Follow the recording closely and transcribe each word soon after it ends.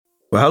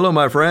Well, hello,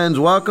 my friends.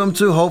 Welcome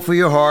to Hope for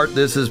Your Heart.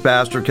 This is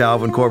Pastor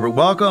Calvin Corbett.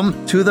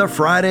 Welcome to the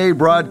Friday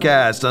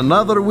broadcast.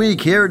 Another week.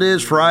 Here it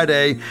is,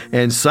 Friday,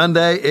 and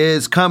Sunday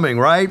is coming,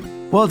 right?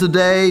 Well,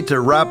 today, to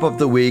wrap up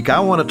the week, I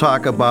want to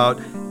talk about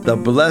the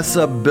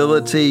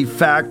Blessability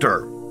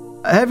Factor.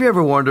 Have you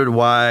ever wondered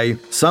why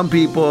some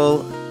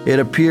people, it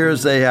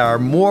appears they are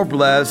more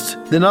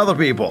blessed than other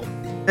people?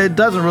 It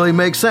doesn't really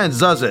make sense,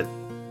 does it?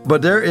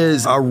 But there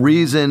is a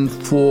reason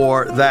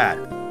for that.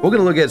 We're going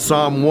to look at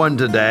Psalm 1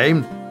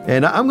 today.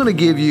 And I'm going to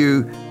give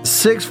you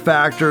 6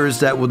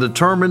 factors that will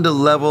determine the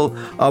level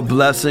of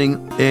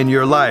blessing in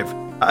your life.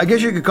 I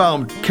guess you could call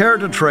them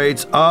character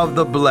traits of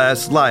the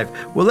blessed life.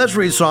 Well, let's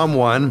read Psalm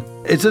 1.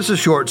 It's just a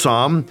short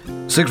psalm,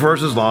 6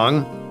 verses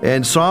long.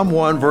 And Psalm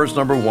 1, verse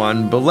number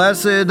 1,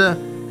 "Blessed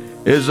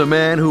is the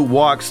man who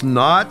walks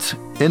not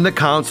in the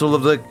counsel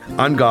of the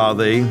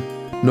ungodly,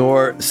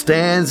 nor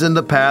stands in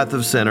the path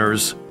of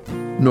sinners,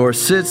 nor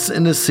sits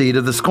in the seat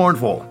of the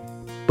scornful.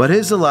 But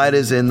his delight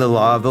is in the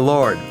law of the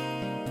Lord.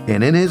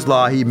 And in his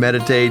law he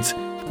meditates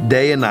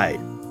day and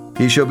night.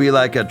 He shall be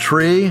like a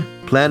tree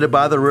planted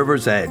by the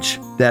river's edge,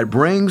 that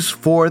brings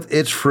forth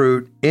its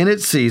fruit in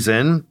its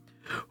season,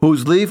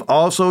 whose leaf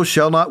also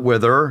shall not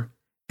wither,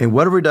 and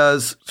whatever he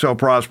does shall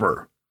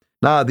prosper.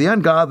 Now the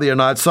ungodly are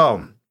not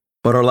so,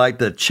 but are like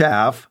the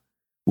chaff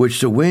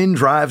which the wind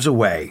drives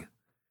away.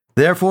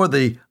 Therefore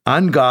the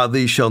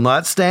ungodly shall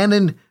not stand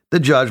in the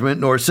judgment,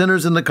 nor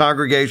sinners in the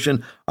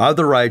congregation of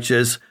the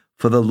righteous.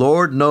 For the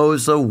Lord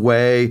knows the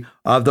way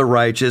of the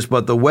righteous,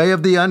 but the way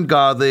of the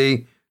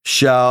ungodly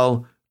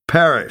shall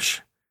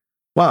perish."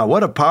 Wow,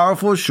 what a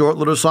powerful, short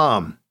little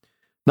psalm.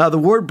 Now, the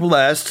word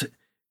blessed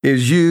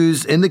is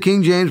used in the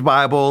King James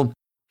Bible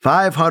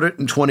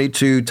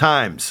 522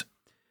 times.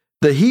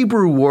 The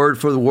Hebrew word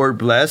for the word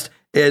blessed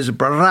is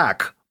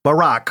barak.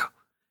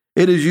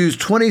 It is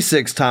used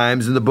 26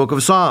 times in the book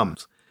of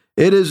Psalms.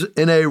 It is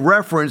in a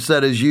reference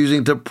that is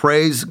using to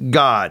praise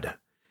God.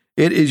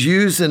 It is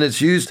used, and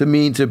it's used to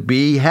mean to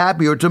be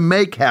happy or to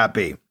make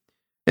happy.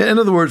 In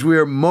other words, we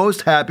are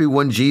most happy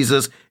when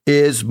Jesus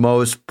is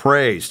most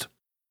praised.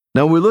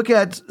 Now, when we look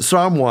at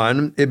Psalm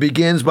 1, it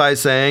begins by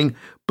saying,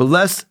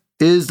 "Blessed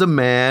is the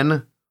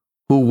man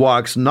who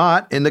walks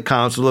not in the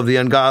counsel of the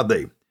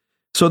ungodly."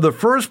 So the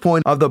first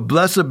point of the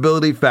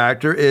blessability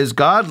factor is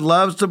God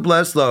loves to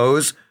bless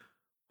those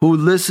who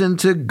listen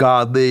to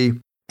godly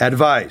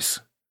advice.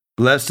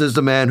 Blessed is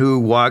the man who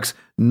walks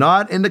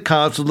not in the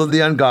counsel of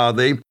the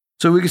ungodly.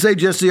 So we can say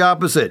just the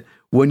opposite.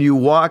 When you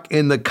walk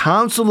in the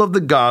counsel of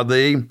the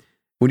godly,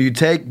 when you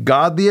take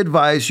godly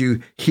advice, you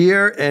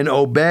hear and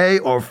obey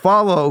or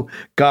follow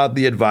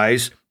godly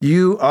advice,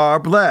 you are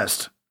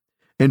blessed.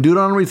 In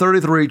Deuteronomy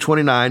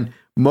 33:29,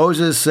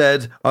 Moses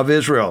said of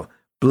Israel,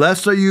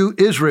 "Blessed are you,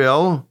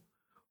 Israel,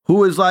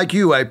 who is like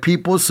you, a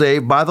people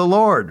saved by the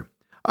Lord."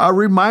 A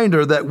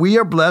reminder that we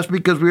are blessed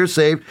because we are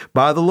saved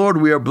by the Lord.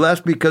 We are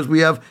blessed because we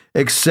have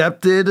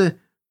accepted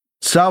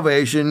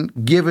salvation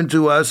given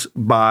to us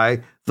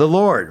by the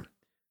Lord.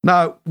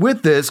 Now,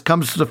 with this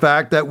comes the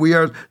fact that we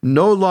are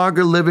no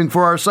longer living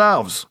for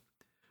ourselves.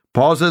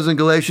 Paul says in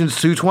Galatians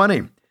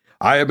 2:20,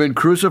 "I have been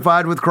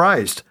crucified with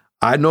Christ.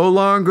 I no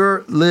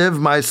longer live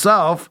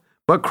myself,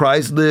 but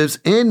Christ lives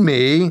in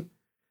me.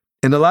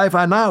 In the life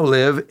I now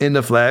live in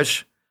the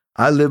flesh,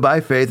 I live by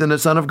faith in the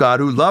Son of God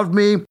who loved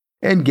me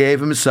and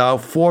gave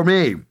himself for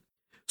me."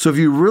 So if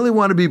you really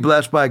want to be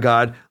blessed by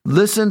God,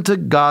 listen to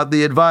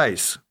godly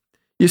advice.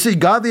 You see,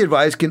 godly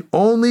advice can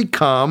only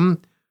come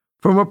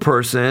from a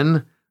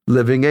person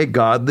living a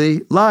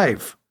godly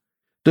life.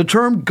 The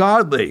term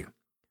godly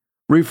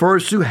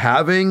refers to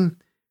having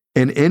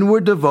an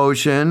inward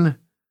devotion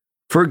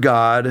for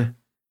God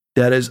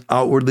that is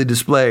outwardly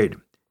displayed.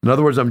 In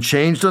other words, I'm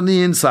changed on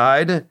the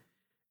inside,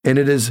 and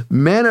it is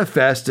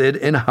manifested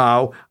in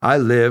how I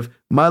live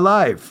my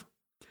life.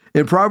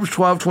 In Proverbs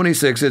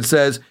 12:26, it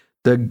says,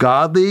 "The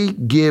godly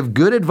give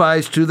good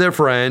advice to their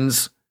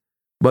friends,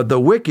 but the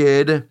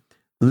wicked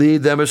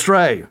lead them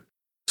astray."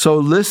 So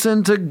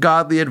listen to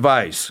godly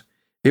advice.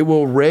 It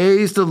will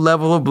raise the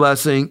level of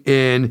blessing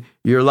in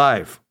your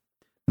life.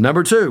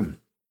 Number 2,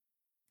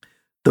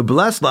 the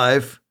blessed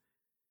life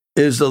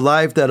is the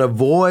life that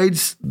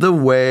avoids the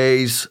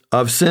ways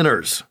of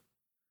sinners.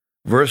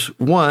 Verse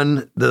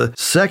 1, the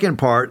second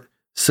part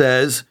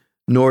says,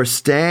 "Nor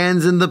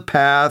stands in the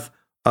path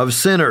of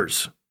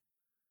sinners."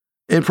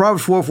 In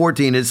Proverbs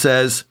 4:14, it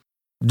says,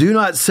 "Do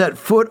not set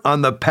foot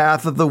on the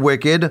path of the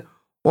wicked,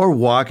 or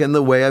walk in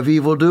the way of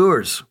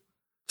evildoers."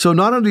 So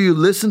not only do you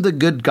listen to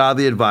good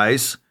godly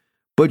advice,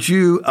 but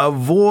you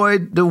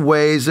avoid the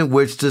ways in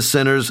which the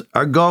sinners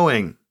are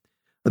going.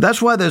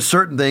 That's why there's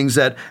certain things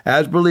that,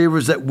 as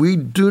believers, that we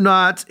do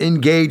not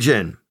engage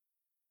in.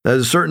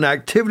 There's certain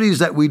activities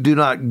that we do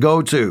not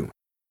go to.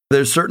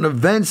 There's certain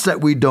events that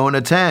we don't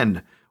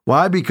attend.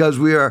 Why? Because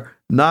we are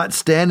not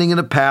standing in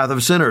the path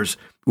of sinners.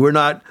 We're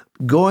not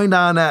going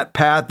down that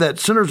path that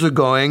sinners are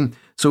going,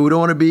 so we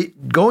don't want to be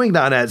going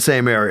down that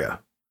same area.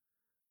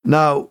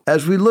 Now,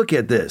 as we look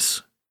at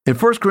this, in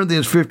 1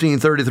 Corinthians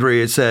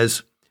 15:33, it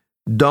says,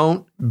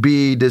 "Don't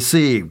be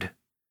deceived.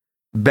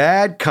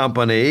 bad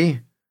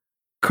company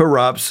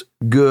corrupts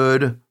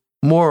good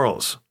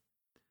morals.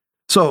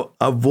 So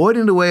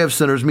avoiding the way of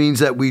sinners means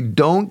that we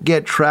don't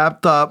get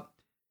trapped up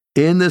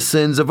in the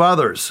sins of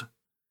others,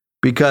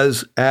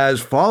 because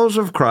as followers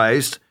of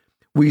Christ,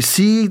 we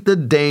see the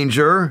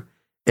danger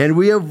and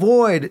we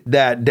avoid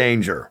that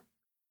danger.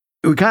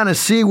 We kind of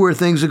see where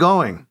things are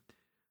going.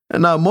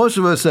 And now most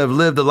of us have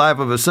lived the life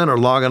of a sinner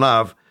long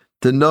enough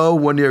to know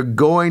when you're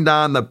going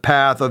down the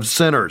path of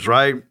sinners,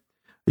 right?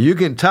 You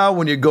can tell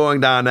when you're going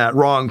down that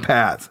wrong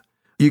path.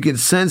 You can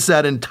sense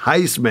that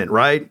enticement,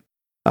 right?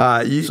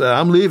 You say,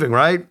 I'm leaving,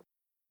 right?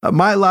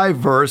 My life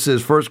verse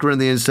is 1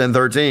 Corinthians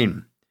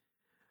 10:13.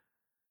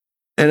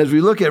 And as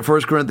we look at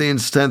 1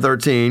 Corinthians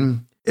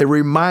 10:13, it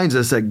reminds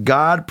us that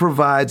God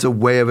provides a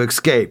way of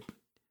escape.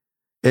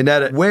 And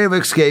that way of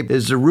escape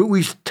is the route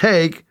we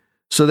take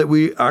so that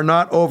we are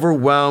not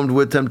overwhelmed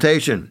with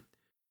temptation.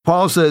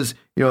 Paul says,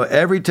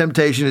 every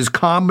temptation is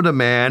common to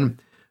man,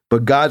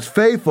 but God's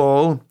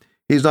faithful.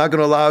 He's not going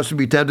to allow us to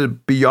be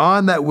tempted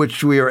beyond that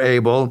which we are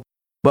able,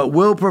 but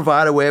will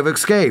provide a way of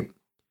escape.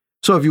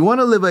 So if you want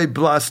to live a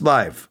blessed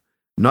life,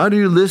 not do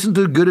you listen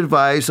to good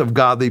advice of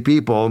godly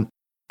people,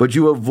 but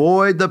you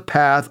avoid the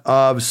path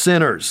of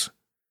sinners.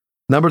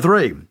 Number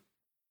 3,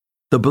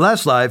 the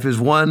blessed life is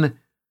one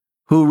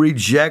who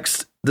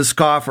rejects the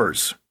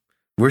scoffers.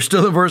 We're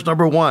still in verse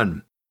number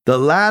 1. The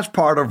last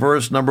part of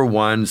verse number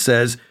 1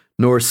 says,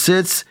 nor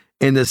sits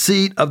in the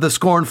seat of the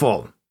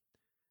scornful.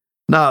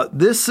 Now,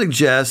 this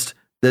suggests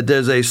that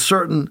there's a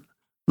certain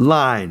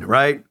line,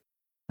 right?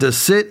 To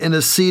sit in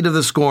the seat of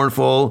the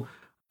scornful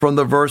from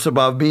the verse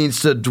above means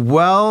to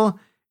dwell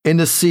in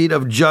the seat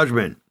of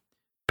judgment,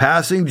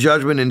 passing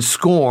judgment in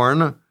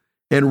scorn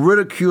and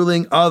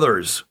ridiculing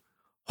others,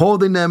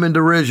 holding them in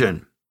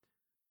derision.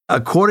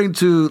 According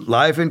to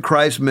Life in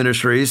Christ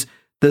Ministries,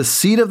 the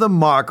seat of the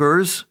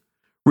mockers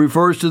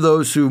refers to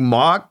those who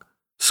mock,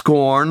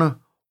 scorn,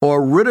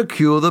 or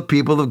ridicule the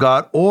people of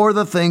God or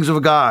the things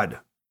of God.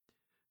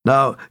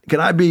 Now, can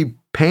I be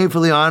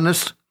painfully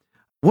honest?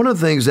 One of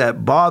the things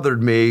that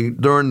bothered me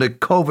during the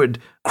COVID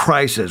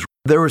crisis,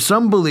 there were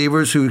some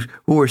believers who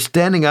were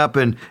standing up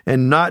and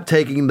not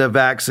taking the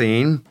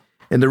vaccine.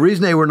 And the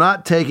reason they were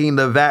not taking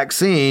the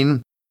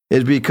vaccine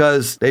is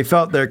because they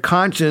felt their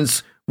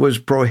conscience was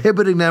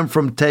prohibiting them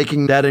from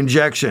taking that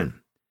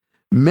injection.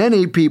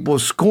 Many people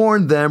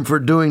scorned them for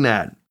doing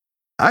that.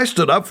 I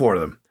stood up for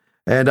them.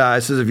 And I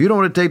says, if you don't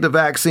want to take the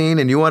vaccine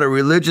and you want a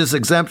religious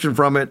exemption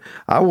from it,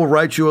 I will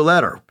write you a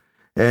letter.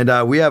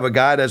 And we have a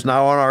guy that's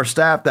now on our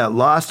staff that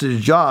lost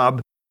his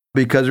job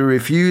because he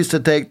refused to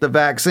take the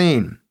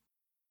vaccine.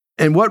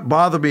 And what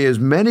bothered me is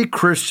many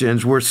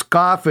Christians were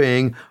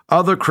scoffing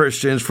other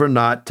Christians for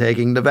not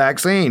taking the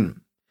vaccine.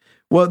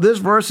 Well, this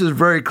verse is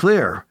very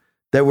clear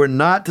that we're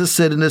not to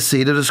sit in the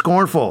seat of the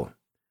scornful.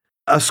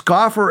 A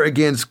scoffer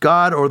against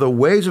God or the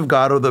ways of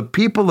God or the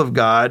people of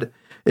God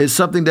is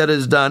something that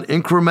is done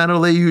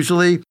incrementally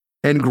usually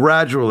and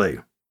gradually.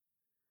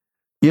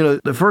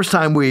 The first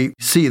time we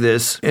see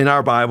this in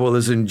our Bible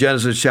is in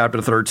Genesis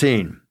chapter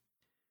 13.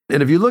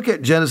 And if you look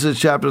at Genesis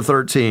chapter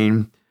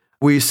 13,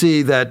 we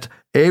see that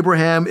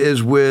Abraham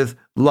is with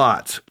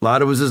Lot.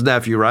 Lot was his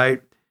nephew,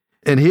 right?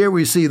 And here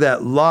we see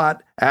that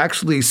Lot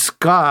actually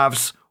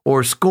scoffs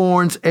or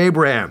scorns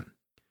Abraham,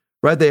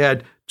 right? They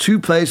had 2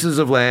 places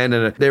of land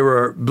and they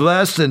were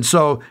blessed. And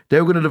so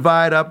they were going to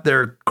divide up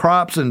their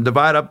crops and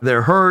divide up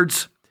their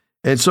herds.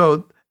 And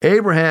so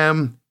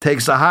Abraham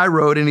takes the high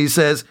road and he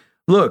says,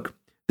 look,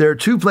 there are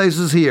 2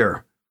 places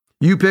here.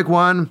 You pick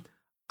one,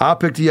 I'll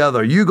pick the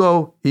other. You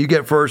go, you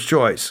get first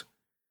choice.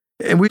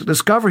 And we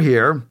discover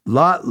here,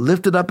 Lot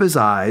lifted up his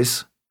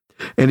eyes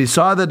and he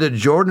saw that the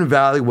Jordan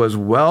Valley was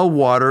well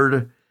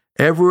watered,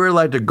 everywhere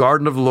like the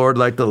garden of the Lord,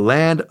 like the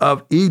land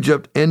of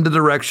Egypt in the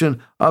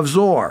direction of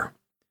Zoar.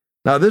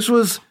 Now, this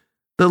was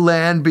the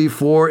land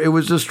before it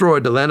was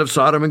destroyed, the land of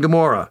Sodom and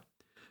Gomorrah.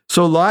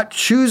 So Lot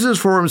chooses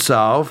for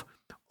himself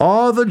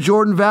all the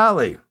Jordan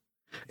Valley,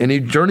 and he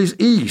journeys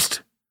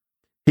east.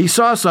 He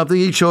saw something,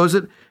 he chose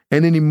it,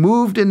 and then he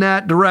moved in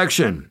that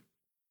direction.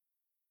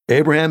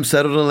 Abraham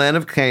settled in the land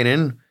of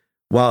Canaan,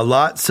 while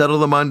Lot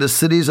settled among the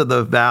cities of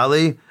the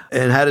valley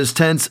and had his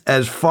tents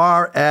as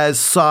far as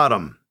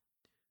Sodom.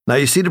 Now,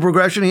 you see the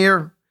progression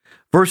here?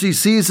 First, he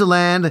sees the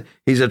land,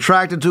 he's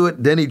attracted to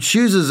it, then he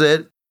chooses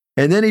it,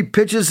 and then he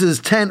pitches his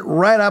tent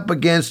right up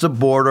against the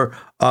border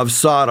of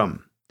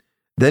Sodom.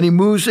 Then he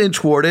moves in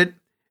toward it,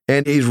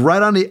 and he's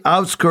right on the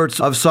outskirts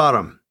of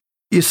Sodom.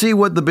 You see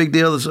what the big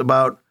deal is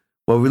about?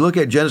 Well, we look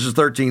at Genesis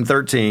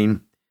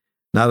 13:13.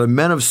 Now the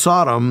men of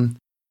Sodom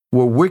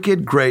were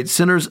wicked, great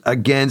sinners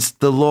against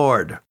the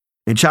Lord.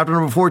 In chapter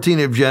number 14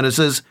 of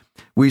Genesis,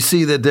 we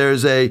see that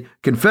there's a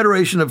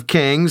confederation of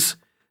kings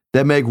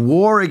that make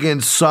war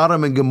against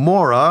Sodom and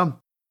Gomorrah,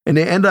 and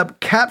they end up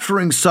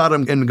capturing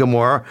Sodom and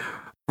Gomorrah.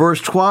 Verse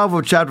 12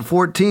 of chapter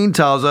 14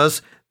 tells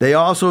us they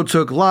also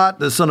took Lot,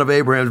 the son of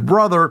Abraham's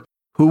brother,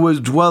 who was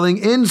dwelling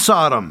in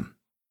Sodom.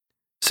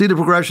 See the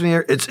progression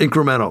here? It's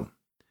incremental.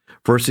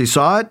 First he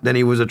saw it, then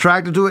he was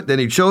attracted to it, then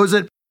he chose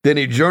it, Then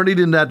he journeyed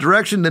in that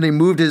direction. Then he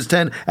moved his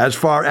tent as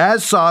far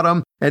as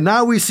Sodom. And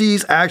now we see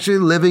he's actually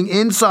living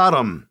in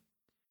Sodom.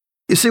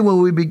 You see,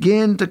 when we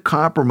begin to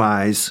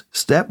compromise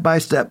step by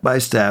step by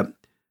step,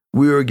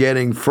 we are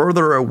getting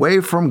further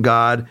away from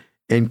God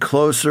and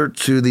closer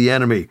to the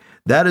enemy.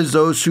 That is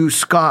those who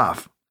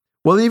scoff.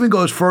 Well, it even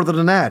goes further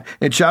than that.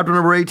 In chapter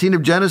number 18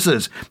 of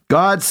Genesis,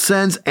 God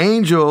sends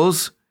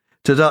angels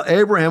to tell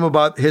Abraham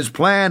about his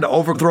plan to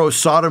overthrow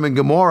Sodom and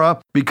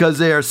Gomorrah because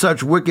they are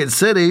such wicked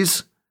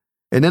cities.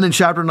 And then in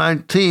chapter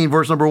 19,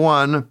 verse number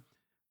 1,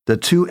 the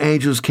two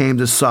angels came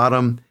to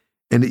Sodom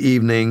in the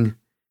evening,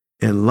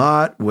 and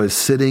Lot was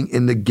sitting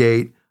in the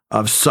gate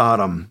of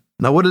Sodom.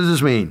 Now, what does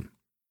this mean?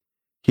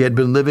 He had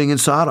been living in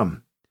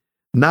Sodom.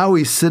 Now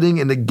he's sitting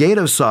in the gate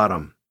of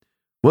Sodom.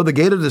 Well, the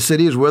gate of the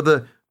city is where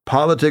the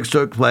politics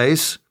took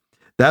place.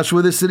 That's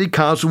where the city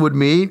council would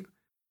meet.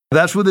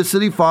 That's where the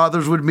city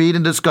fathers would meet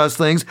and discuss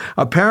things.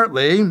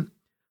 Apparently,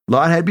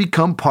 Lot had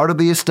become part of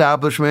the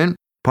establishment,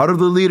 part of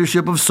the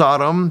leadership of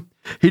Sodom.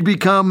 He'd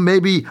become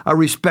maybe a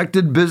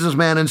respected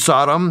businessman in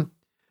Sodom.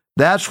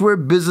 That's where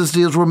business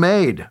deals were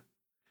made.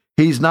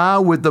 He's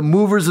now with the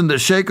movers and the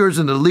shakers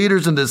and the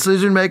leaders and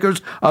decision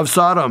makers of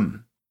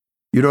Sodom.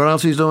 You know what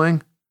else he's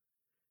doing?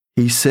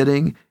 He's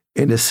sitting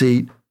in the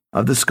seat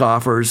of the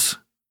scoffers.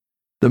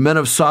 The men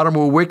of Sodom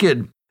were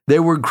wicked. They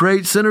were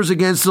great sinners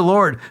against the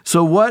Lord.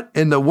 So what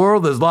in the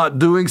world is Lot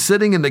doing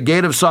sitting in the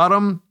gate of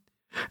Sodom?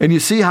 And you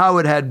see how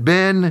it had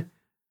been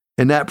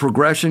in that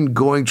progression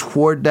going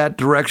toward that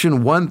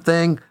direction. One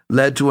thing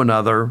led to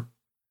another.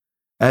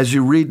 As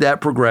you read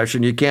that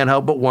progression, you can't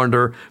help but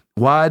wonder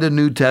why the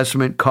New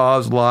Testament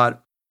calls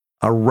Lot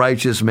a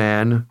righteous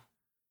man.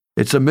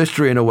 It's a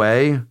mystery in a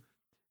way.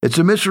 It's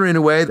a mystery in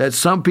a way that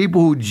some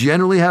people who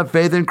generally have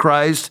faith in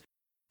Christ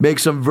make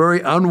some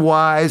very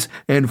unwise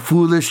and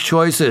foolish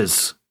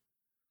choices.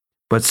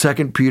 But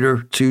 2 Peter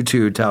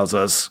 2:2 tells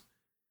us,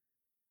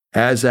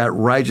 as that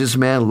righteous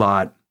man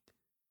Lot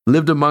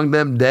lived among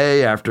them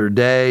day after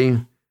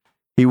day,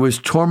 he was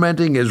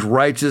tormenting his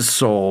righteous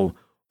soul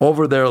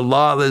over their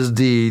lawless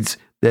deeds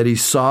that he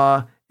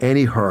saw and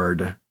he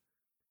heard.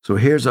 So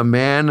here's a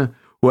man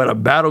who had a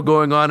battle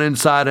going on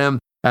inside him,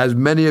 as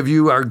many of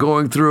you are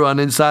going through on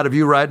inside of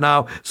you right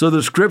now. So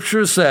the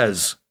scripture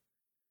says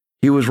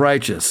he was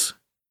righteous.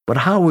 But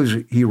how was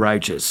he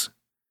righteous?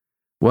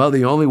 Well,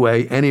 the only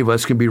way any of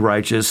us can be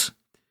righteous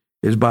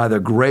is by the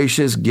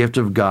gracious gift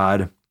of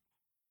God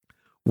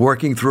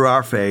working through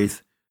our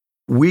faith,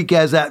 weak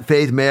as that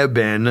faith may have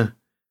been.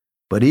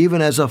 But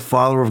even as a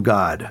follower of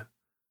God,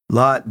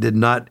 Lot did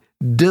not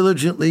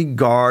diligently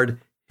guard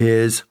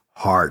his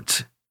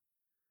heart.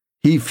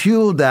 He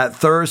fueled that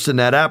thirst and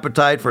that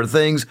appetite for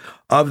things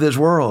of this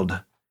world.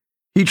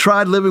 He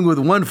tried living with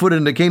one foot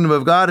in the kingdom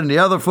of God and the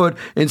other foot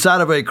inside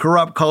of a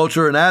corrupt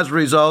culture, and as a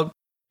result,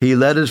 he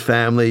led his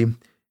family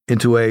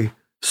into a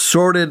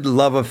sordid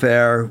love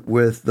affair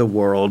with the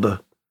world.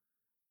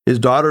 His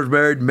daughters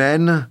married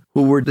men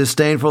who were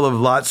disdainful of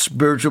Lot's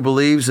spiritual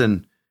beliefs,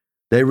 and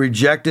they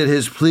rejected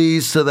his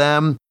pleas to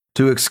them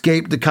to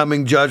escape the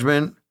coming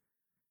judgment.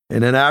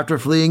 And then after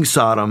fleeing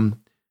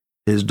Sodom,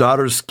 his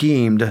daughters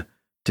schemed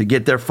to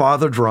get their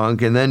father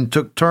drunk and then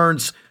took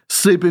turns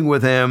sleeping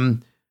with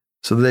him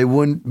so they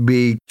wouldn't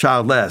be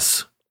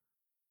childless.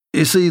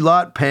 You see,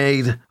 Lot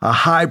paid a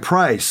high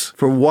price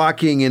for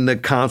walking in the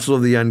counsel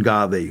of the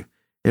ungodly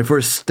and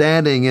for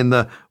standing in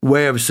the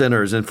way of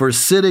sinners and for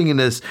sitting in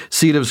this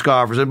seat of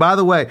scoffers. And by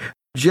the way,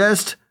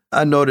 just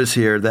a notice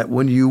here that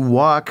when you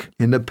walk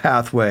in the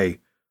pathway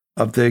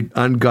of the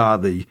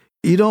ungodly,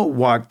 you don't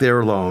walk there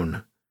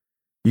alone.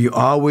 You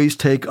always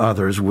take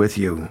others with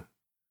you.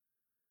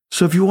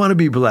 So if you want to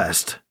be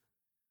blessed,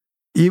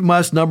 you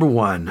must, number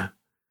one,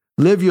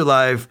 live your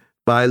life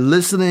by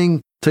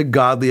listening to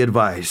godly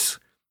advice.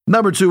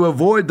 Number two,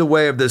 avoid the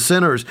way of the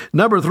sinners.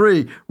 Number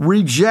three,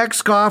 reject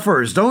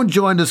scoffers. Don't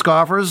join the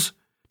scoffers.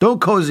 Don't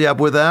cozy up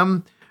with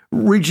them.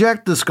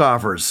 Reject the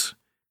scoffers.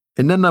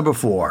 And then number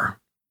four,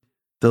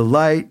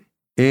 delight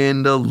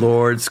in the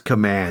Lord's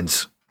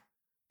commands.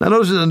 Now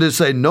notice it doesn't just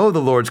say know the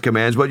Lord's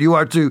commands, but you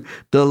are to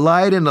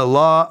delight in the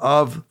law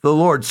of the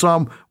Lord.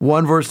 Psalm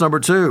 1, verse number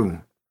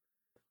 2.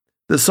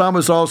 The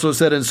psalmist also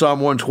said in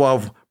Psalm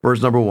 112,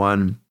 verse number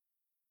 1,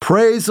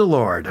 praise the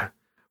Lord.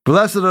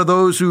 Blessed are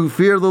those who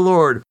fear the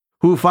Lord,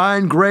 who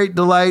find great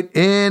delight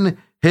in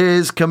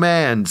his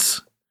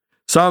commands.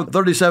 Psalm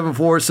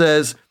 37:4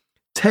 says,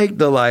 take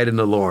delight in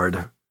the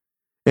Lord,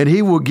 and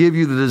he will give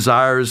you the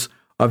desires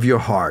of your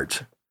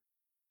heart.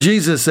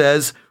 Jesus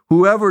says,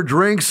 whoever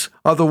drinks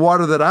of the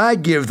water that I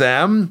give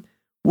them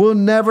will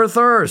never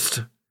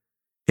thirst.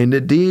 And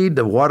indeed,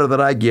 the water that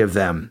I give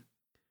them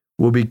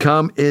will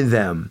become in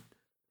them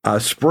a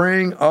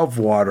spring of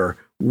water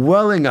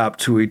welling up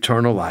to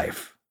eternal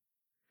life.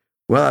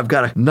 Well, I've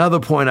got another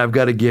point I've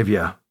got to give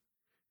you.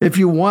 If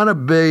you want to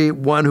be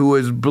one who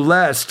is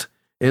blessed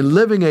and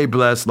living a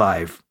blessed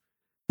life,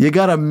 you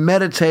got to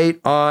meditate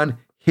on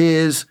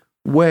his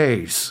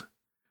ways.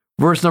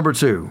 Verse number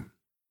 2,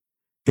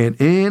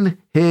 and in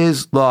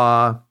his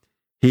law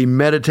he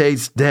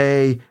meditates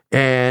day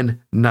and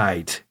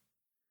night.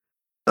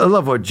 I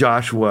love what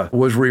Joshua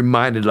was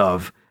reminded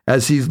of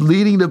as he's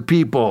leading the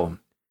people.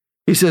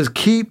 He says,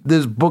 keep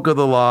this book of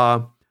the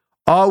law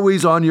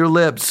always on your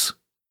lips.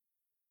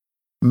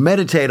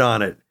 Meditate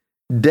on it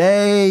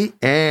day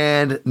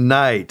and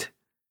night,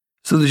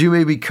 so that you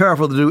may be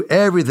careful to do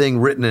everything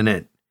written in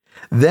it.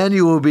 Then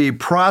you will be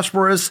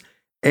prosperous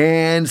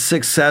and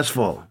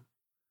successful.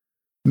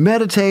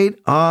 Meditate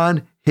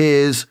on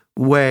his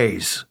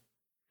ways.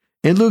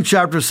 In Luke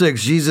chapter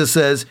 6, Jesus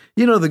says,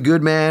 the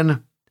good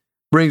man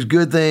brings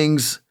good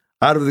things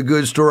out of the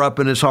good store up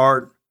in his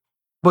heart,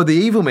 but the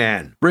evil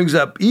man brings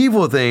up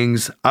evil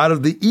things out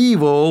of the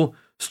evil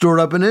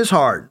stored up in his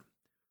heart.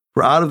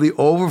 For out of the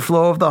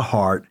overflow of the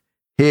heart,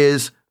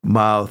 his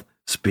mouth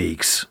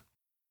speaks.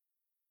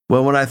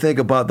 Well, when I think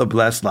about the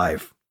blessed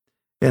life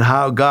and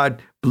how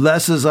God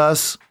blesses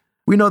us,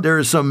 we know there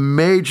are some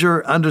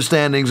major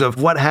understandings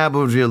of what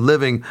happens when you're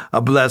living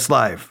a blessed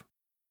life.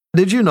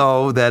 Did you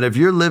know that if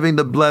you're living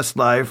the blessed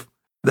life,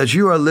 that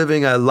you are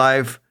living a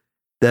life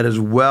that is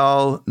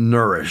well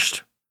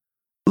nourished?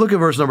 Look at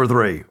verse number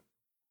 3.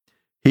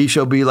 He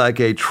shall be like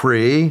a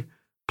tree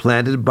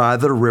planted by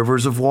the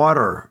rivers of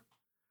water,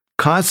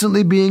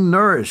 constantly being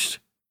nourished.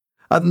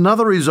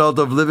 Another result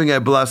of living a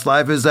blessed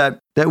life is that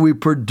we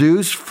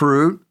produce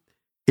fruit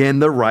in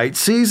the right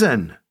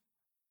season,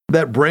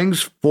 that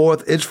brings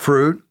forth its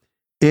fruit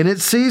in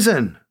its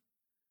season.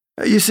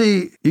 You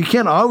see, you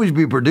can't always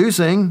be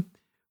producing.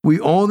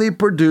 We only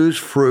produce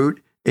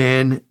fruit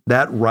in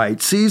that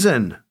right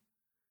season.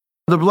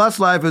 The blessed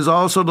life is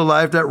also the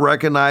life that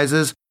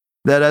recognizes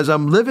that as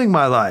I'm living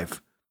my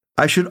life,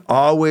 I should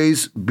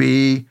always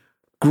be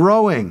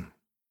growing.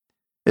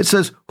 It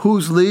says,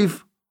 whose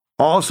leaf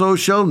also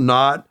shall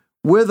not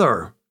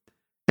wither,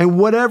 and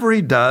whatever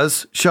he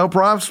does shall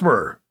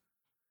prosper.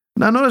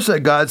 Now notice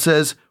that God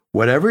says,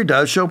 whatever he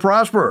does shall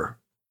prosper.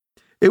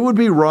 It would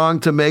be wrong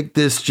to make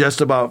this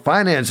just about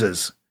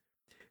finances.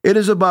 It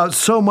is about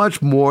so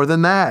much more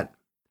than that.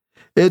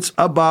 It's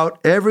about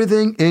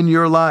everything in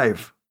your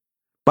life.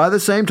 By the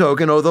same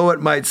token, although it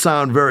might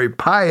sound very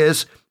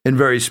pious and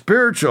very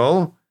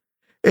spiritual,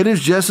 it is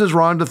just as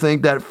wrong to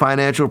think that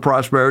financial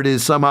prosperity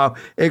is somehow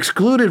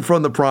excluded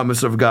from the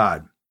promise of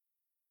God.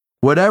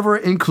 Whatever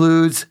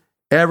includes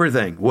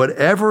everything,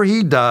 whatever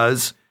he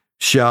does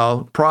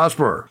shall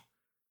prosper.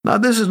 Now,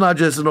 this is not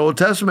just an Old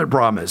Testament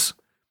promise,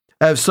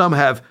 as some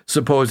have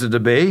supposed it to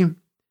be,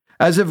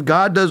 as if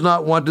God does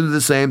not want to do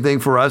the same thing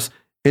for us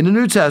in the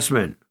New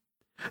Testament.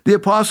 The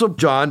Apostle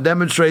John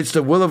demonstrates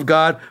the will of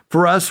God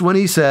for us when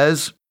he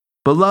says,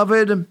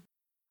 Beloved,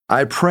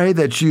 I pray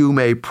that you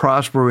may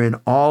prosper in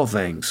all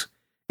things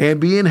and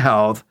be in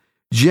health,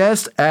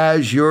 just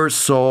as your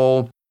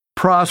soul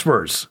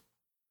prospers.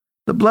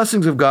 The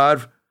blessings of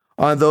God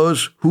on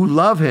those who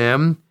love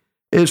him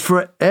is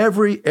for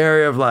every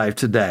area of life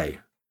today,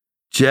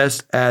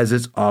 just as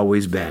it's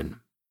always been.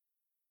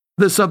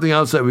 There's something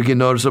else that we can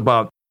notice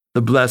about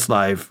the blessed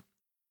life.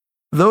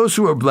 Those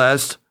who are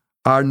blessed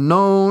are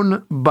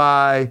known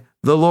by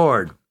the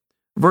Lord.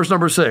 Verse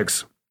number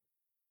 6,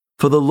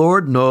 for the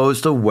Lord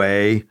knows the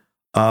way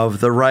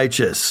of the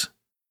righteous.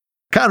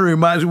 Kind of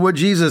reminds me of what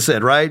Jesus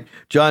said, right?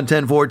 John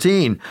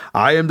 10:14,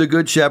 I am the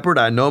good shepherd,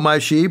 I know my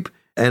sheep,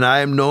 and I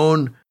am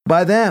known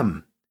by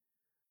them.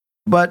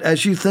 But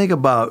as you think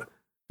about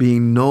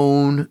being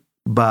known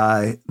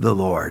by the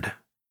Lord,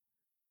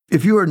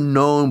 if you are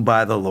known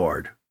by the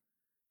Lord,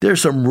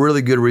 there's some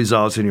really good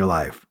results in your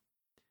life.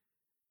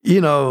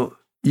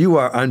 You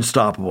are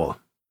unstoppable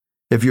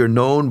if you're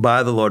known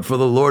by the Lord, for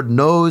the Lord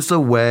knows the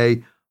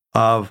way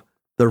of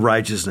the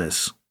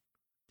righteousness.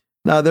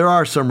 Now, there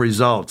are some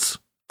results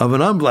of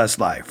an unblessed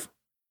life.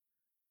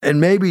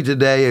 And maybe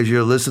today, as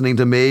you're listening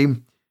to me,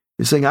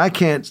 you're saying, I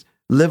can't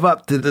live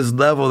up to this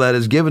level that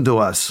is given to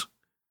us.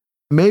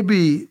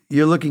 Maybe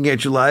you're looking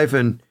at your life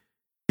and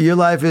your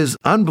life is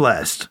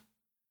unblessed.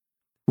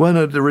 One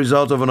of the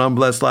results of an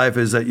unblessed life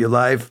is that your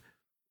life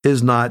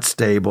is not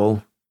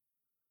stable.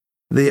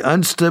 The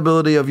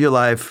instability of your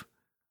life,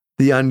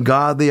 the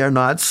ungodly are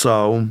not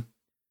so,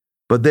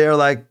 but they are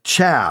like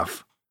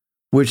chaff,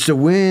 which the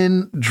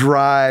wind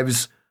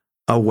drives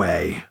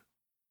away.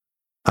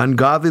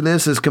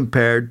 Ungodliness is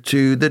compared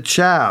to the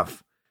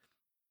chaff,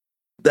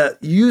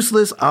 that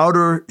useless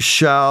outer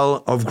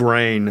shell of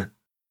grain.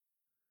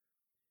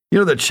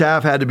 The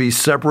chaff had to be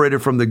separated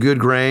from the good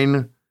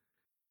grain.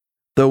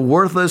 The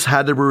worthless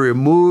had to be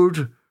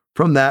removed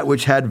from that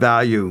which had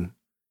value.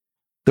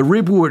 The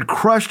reaper would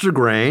crush the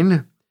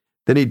grain,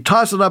 then he'd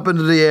toss it up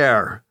into the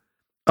air,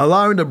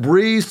 allowing the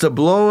breeze to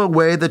blow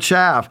away the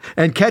chaff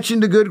and catching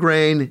the good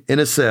grain in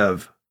a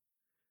sieve.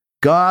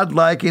 God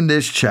likened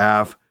this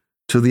chaff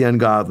to the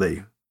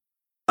ungodly,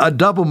 a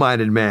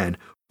double-minded man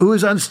who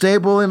is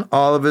unstable in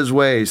all of his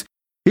ways.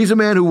 He's a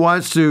man who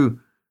wants to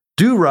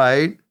do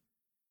right,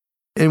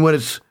 and when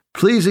it's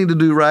pleasing to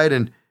do right,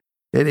 and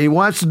he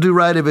wants to do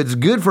right if it's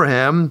good for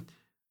him,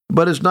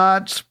 but it's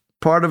not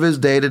part of his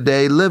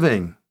day-to-day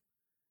living.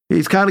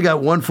 He's kind of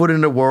got one foot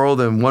in the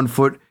world and one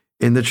foot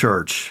in the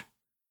church.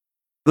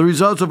 The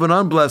results of an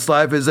unblessed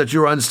life is that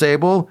you're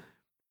unstable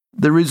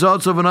The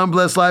results of an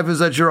unblessed life is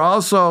that you're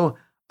also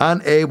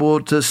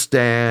unable to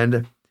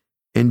stand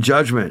in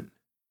judgment.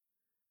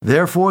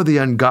 Therefore, the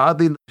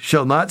ungodly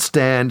shall not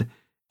stand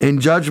in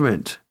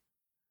judgment.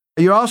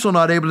 You're also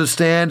not able to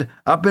stand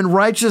up in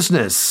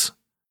righteousness.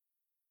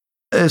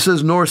 It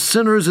says, nor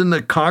sinners in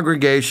the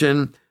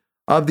congregation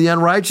of the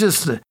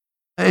unrighteous.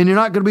 And you're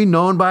not going to be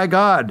known by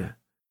God.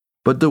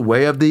 But the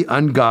way of the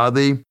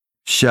ungodly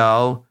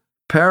shall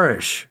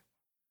perish.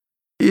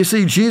 You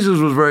see, Jesus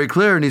was very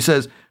clear, and he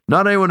says,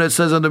 not anyone that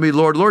says unto me,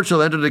 Lord, Lord,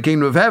 shall enter the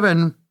kingdom of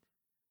heaven,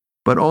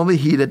 but only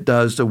he that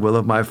does the will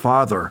of my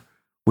Father,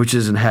 which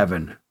is in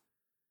heaven.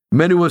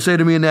 Many will say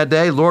to me in that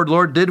day, Lord,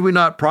 Lord, did we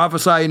not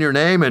prophesy in your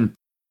name, and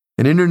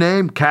in your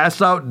name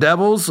cast out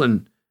devils,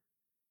 and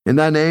in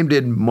thy name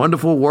did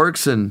wonderful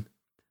works? And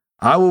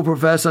I will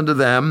profess unto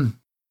them,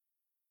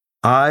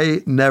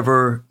 I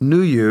never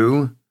knew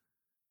you.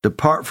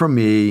 Depart from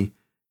me,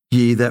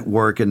 ye that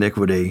work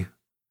iniquity.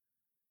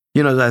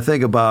 You know, as I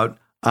think about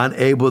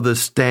unable to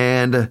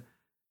stand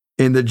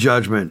in the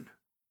judgment,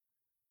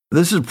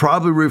 this is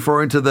probably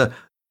referring to the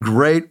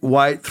great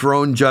white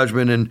throne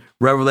judgment in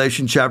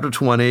Revelation chapter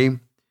 20,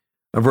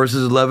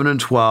 verses 11 and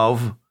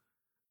 12,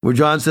 where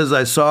John says,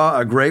 I saw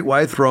a great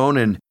white throne,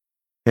 and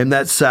him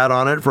that sat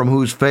on it, from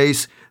whose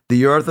face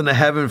the earth and the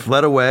heaven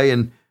fled away,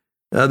 and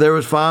there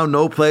was found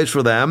no place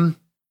for them.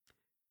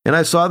 And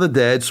I saw the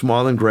dead,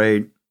 small and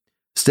great,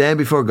 stand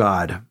before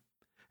God.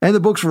 And the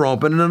books were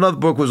opened, and another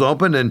book was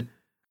opened, and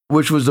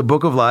which was the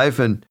book of life,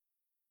 and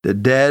the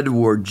dead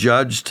were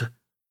judged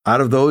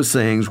out of those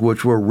things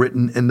which were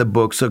written in the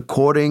books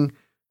according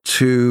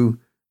to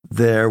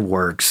their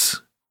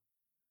works.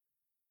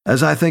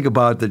 As I think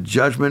about the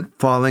judgment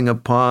falling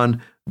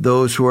upon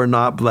those who are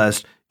not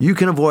blessed, you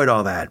can avoid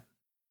all that.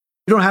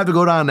 You don't have to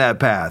go down that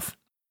path.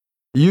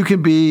 You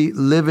can be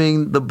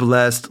living the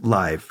blessed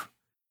life.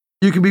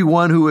 You can be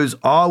one who is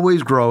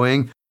always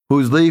growing,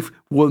 whose leaf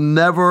will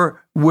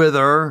never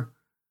wither,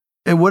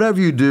 and whatever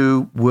you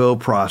do will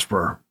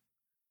prosper.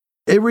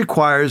 It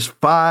requires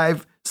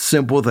 5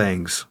 simple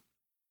things.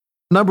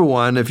 Number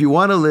 1, if you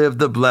want to live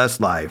the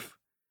blessed life,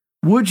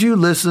 would you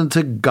listen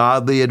to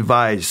godly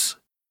advice?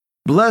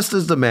 Blessed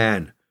is the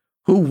man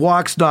who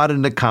walks not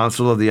in the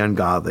counsel of the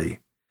ungodly.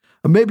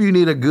 Or maybe you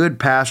need a good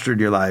pastor in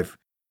your life.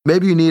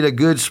 Maybe you need a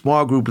good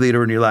small group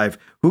leader in your life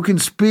who can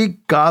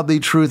speak godly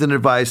truth and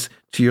advice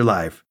to your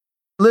life.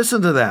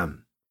 Listen to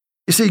them.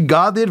 You see,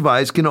 godly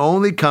advice can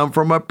only come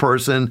from a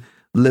person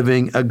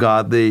living a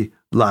godly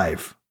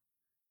life.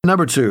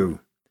 Number 2,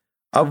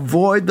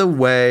 avoid the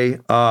way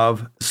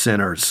of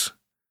sinners.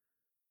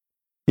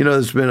 You know,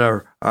 there's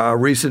been a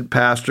recent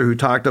pastor who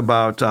talked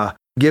about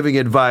giving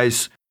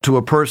advice to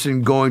a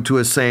person going to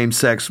a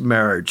same-sex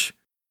marriage.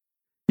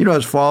 You know,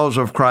 as followers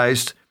of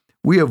Christ,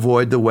 we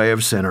avoid the way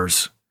of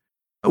sinners.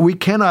 We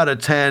cannot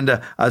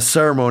attend a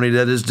ceremony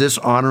that is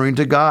dishonoring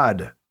to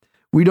God.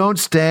 We don't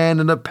stand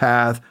in the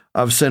path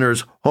of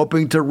sinners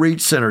hoping to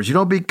reach sinners. You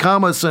don't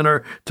become a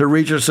sinner to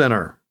reach a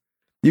sinner.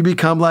 You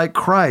become like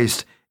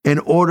Christ in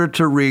order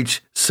to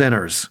reach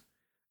sinners.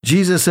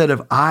 Jesus said,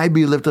 if I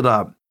be lifted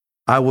up,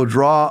 I will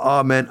draw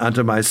all men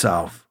unto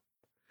myself.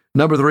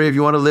 Number 3, if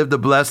you want to live the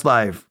blessed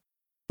life,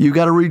 you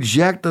got to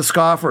reject the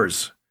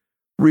scoffers.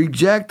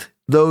 Reject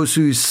those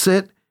who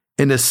sit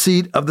in the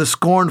seat of the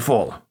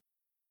scornful.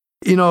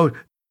 You know,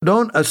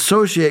 don't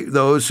associate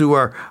those who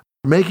are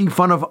making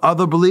fun of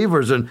other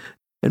believers and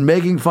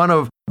making fun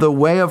of the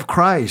way of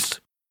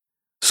Christ,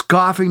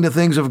 scoffing the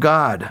things of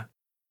God.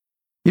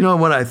 You know,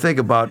 when I think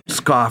about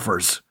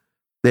scoffers,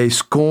 they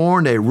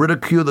scorn, they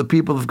ridicule the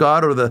people of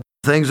God or the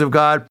things of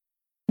God.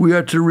 We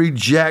are to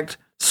reject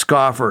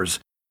scoffers.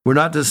 We're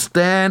not to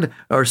stand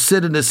or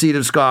sit in the seat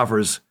of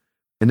scoffers.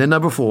 And then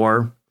number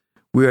 4,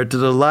 we are to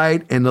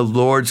delight in the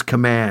Lord's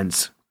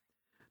commands.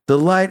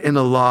 Delight in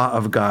the law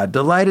of God.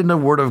 Delight in the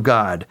word of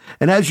God.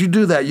 And as you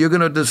do that, you're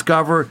going to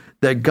discover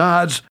that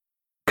God's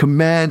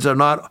commands are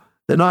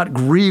not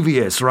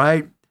grievous,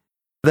 right?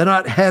 They're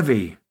not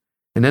heavy.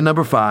 And then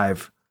number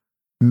 5,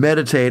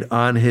 meditate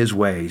on his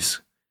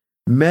ways.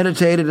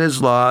 Meditate in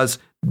his laws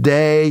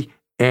day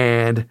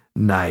and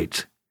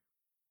night.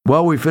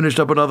 Well, we finished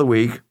up another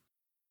week.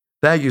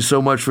 Thank you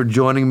so much for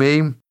joining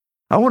me.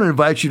 I want to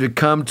invite you to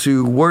come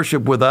to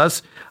worship with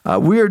us.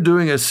 We are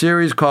doing a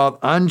series called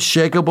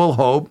Unshakable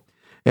Hope,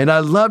 and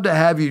I'd love to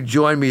have you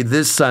join me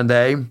this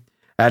Sunday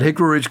at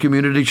Hickory Ridge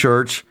Community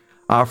Church.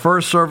 Our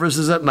first service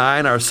is at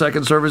 9. Our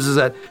second service is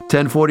at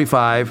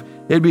 10:45.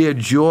 It'd be a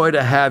joy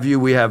to have you.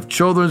 We have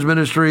children's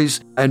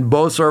ministries in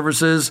both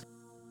services.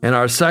 In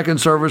our second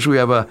service, we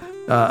have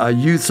a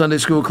youth Sunday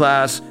school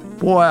class.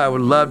 Boy, I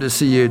would love to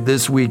see you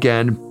this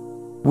weekend.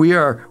 We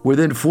are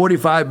within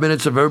 45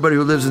 minutes of everybody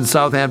who lives in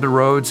Southampton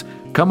Roads.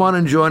 Come on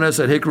and join us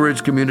at Hickory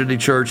Ridge Community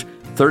Church,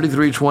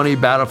 3320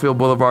 Battlefield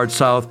Boulevard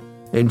South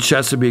in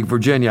Chesapeake,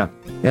 Virginia.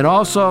 And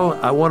also,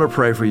 I want to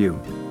pray for you.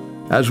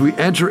 As we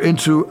enter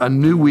into a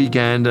new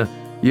weekend,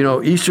 you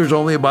know, Easter's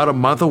only about a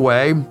month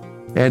away.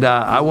 And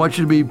I want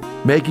you to be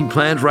making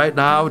plans right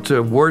now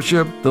to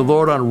worship the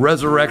Lord on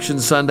Resurrection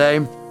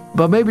Sunday.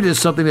 But maybe there's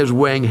something that's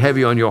weighing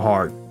heavy on your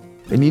heart.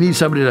 and you need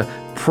somebody to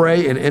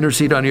pray and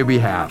intercede on your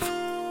behalf,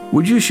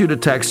 would you shoot a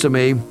text to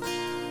me?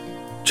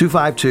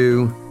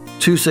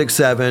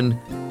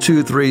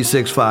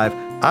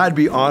 252-267-2365. I'd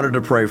be honored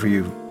to pray for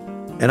you.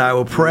 And I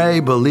will pray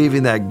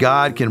believing that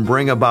God can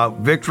bring about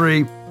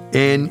victory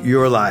in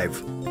your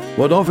life.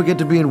 Well, don't forget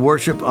to be in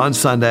worship on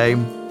Sunday.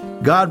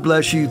 God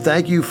bless you.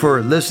 Thank you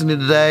for listening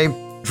today.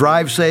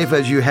 Drive safe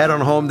as you head on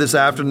home this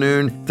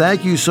afternoon.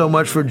 Thank you so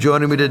much for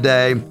joining me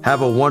today.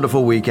 Have a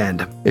wonderful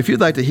weekend. If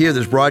you'd like to hear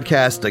this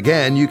broadcast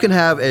again, you can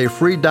have a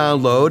free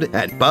download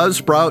at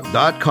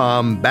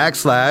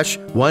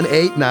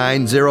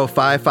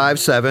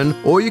buzzsprout.com/1890557,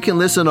 or you can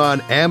listen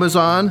on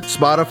Amazon,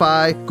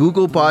 Spotify,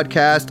 Google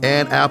Podcast,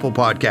 and Apple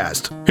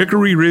Podcast.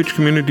 Hickory Ridge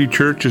Community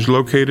Church is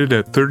located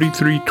at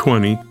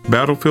 3320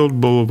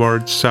 Battlefield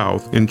Boulevard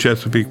South in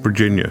Chesapeake,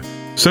 Virginia.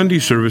 Sunday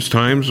service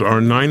times are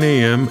 9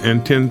 a.m.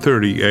 and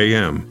 10:30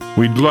 a.m.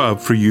 We'd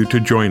love for you to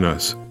join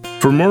us.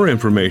 For more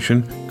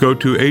information, go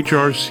to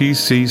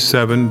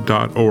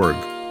hrcc7.org.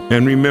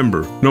 And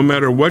remember, no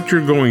matter what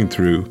you're going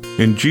through,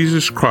 in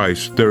Jesus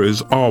Christ there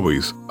is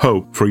always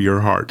hope for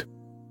your heart.